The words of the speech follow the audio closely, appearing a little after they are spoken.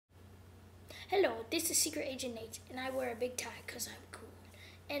Hello, this is Secret Agent Nate, and I wear a big tie because I'm cool.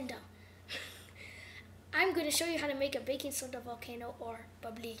 And I'm going to show you how to make a baking soda volcano or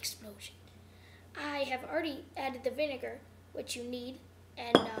bubbly explosion. I have already added the vinegar, which you need,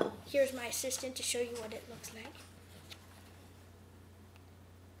 and here's my assistant to show you what it looks like.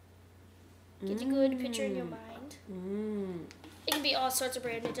 Get a good picture in your mind. It can be all sorts of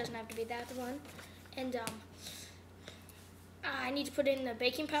bread, it doesn't have to be that one. And I need to put in the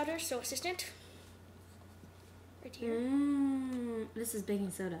baking powder, so assistant. Right here. This is baking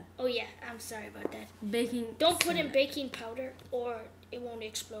soda. Oh yeah, I'm sorry about that. Don't put in baking powder or it won't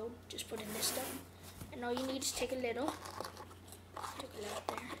explode. Just put in this stuff. And all you need is take a little. Take a little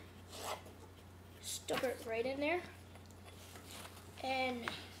there. Stuff it right in there. And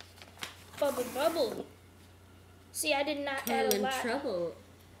bubble. See, I did not add a lot. Trouble.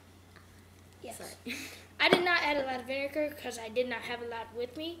 Yes. Sorry. I did not add a lot of vinegar because I did not have a lot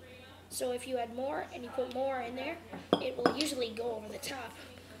with me. So if you add more and you put more in there, it will usually go over the top.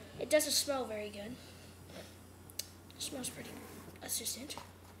 It doesn't smell very good. It smells pretty good. Assistant,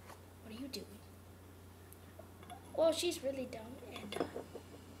 what are you doing? Well, she's really dumb, and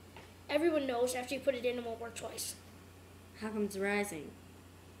everyone knows after you put it in, it won't work twice. How come it's rising?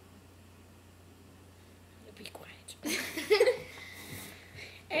 Be quiet.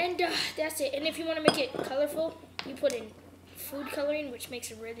 And that's it. And if you want to make it colorful, you put in food coloring, which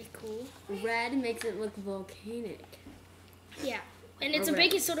makes it really cool. Red makes it look volcanic. Yeah, and it's a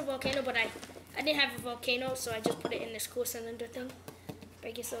baking soda volcano, but I didn't have a volcano, so I just put it in this cool cylinder thing,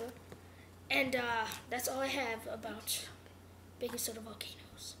 baking soda. And that's all I have about baking soda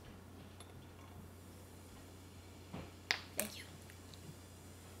volcanoes. Thank you.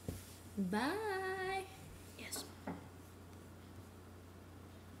 Bye. Yes.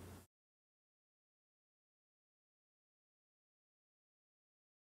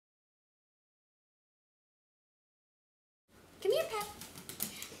 Come here, Pep.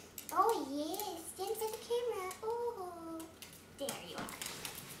 Oh, yes. Stand to the camera. Oh, there you are.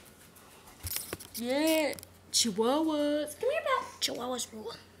 Yeah. Chihuahuas. Come here, Pep. Chihuahuas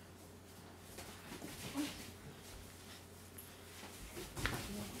rule.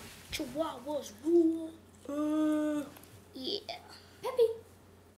 Chihuahuas rule. Yeah. Peppy.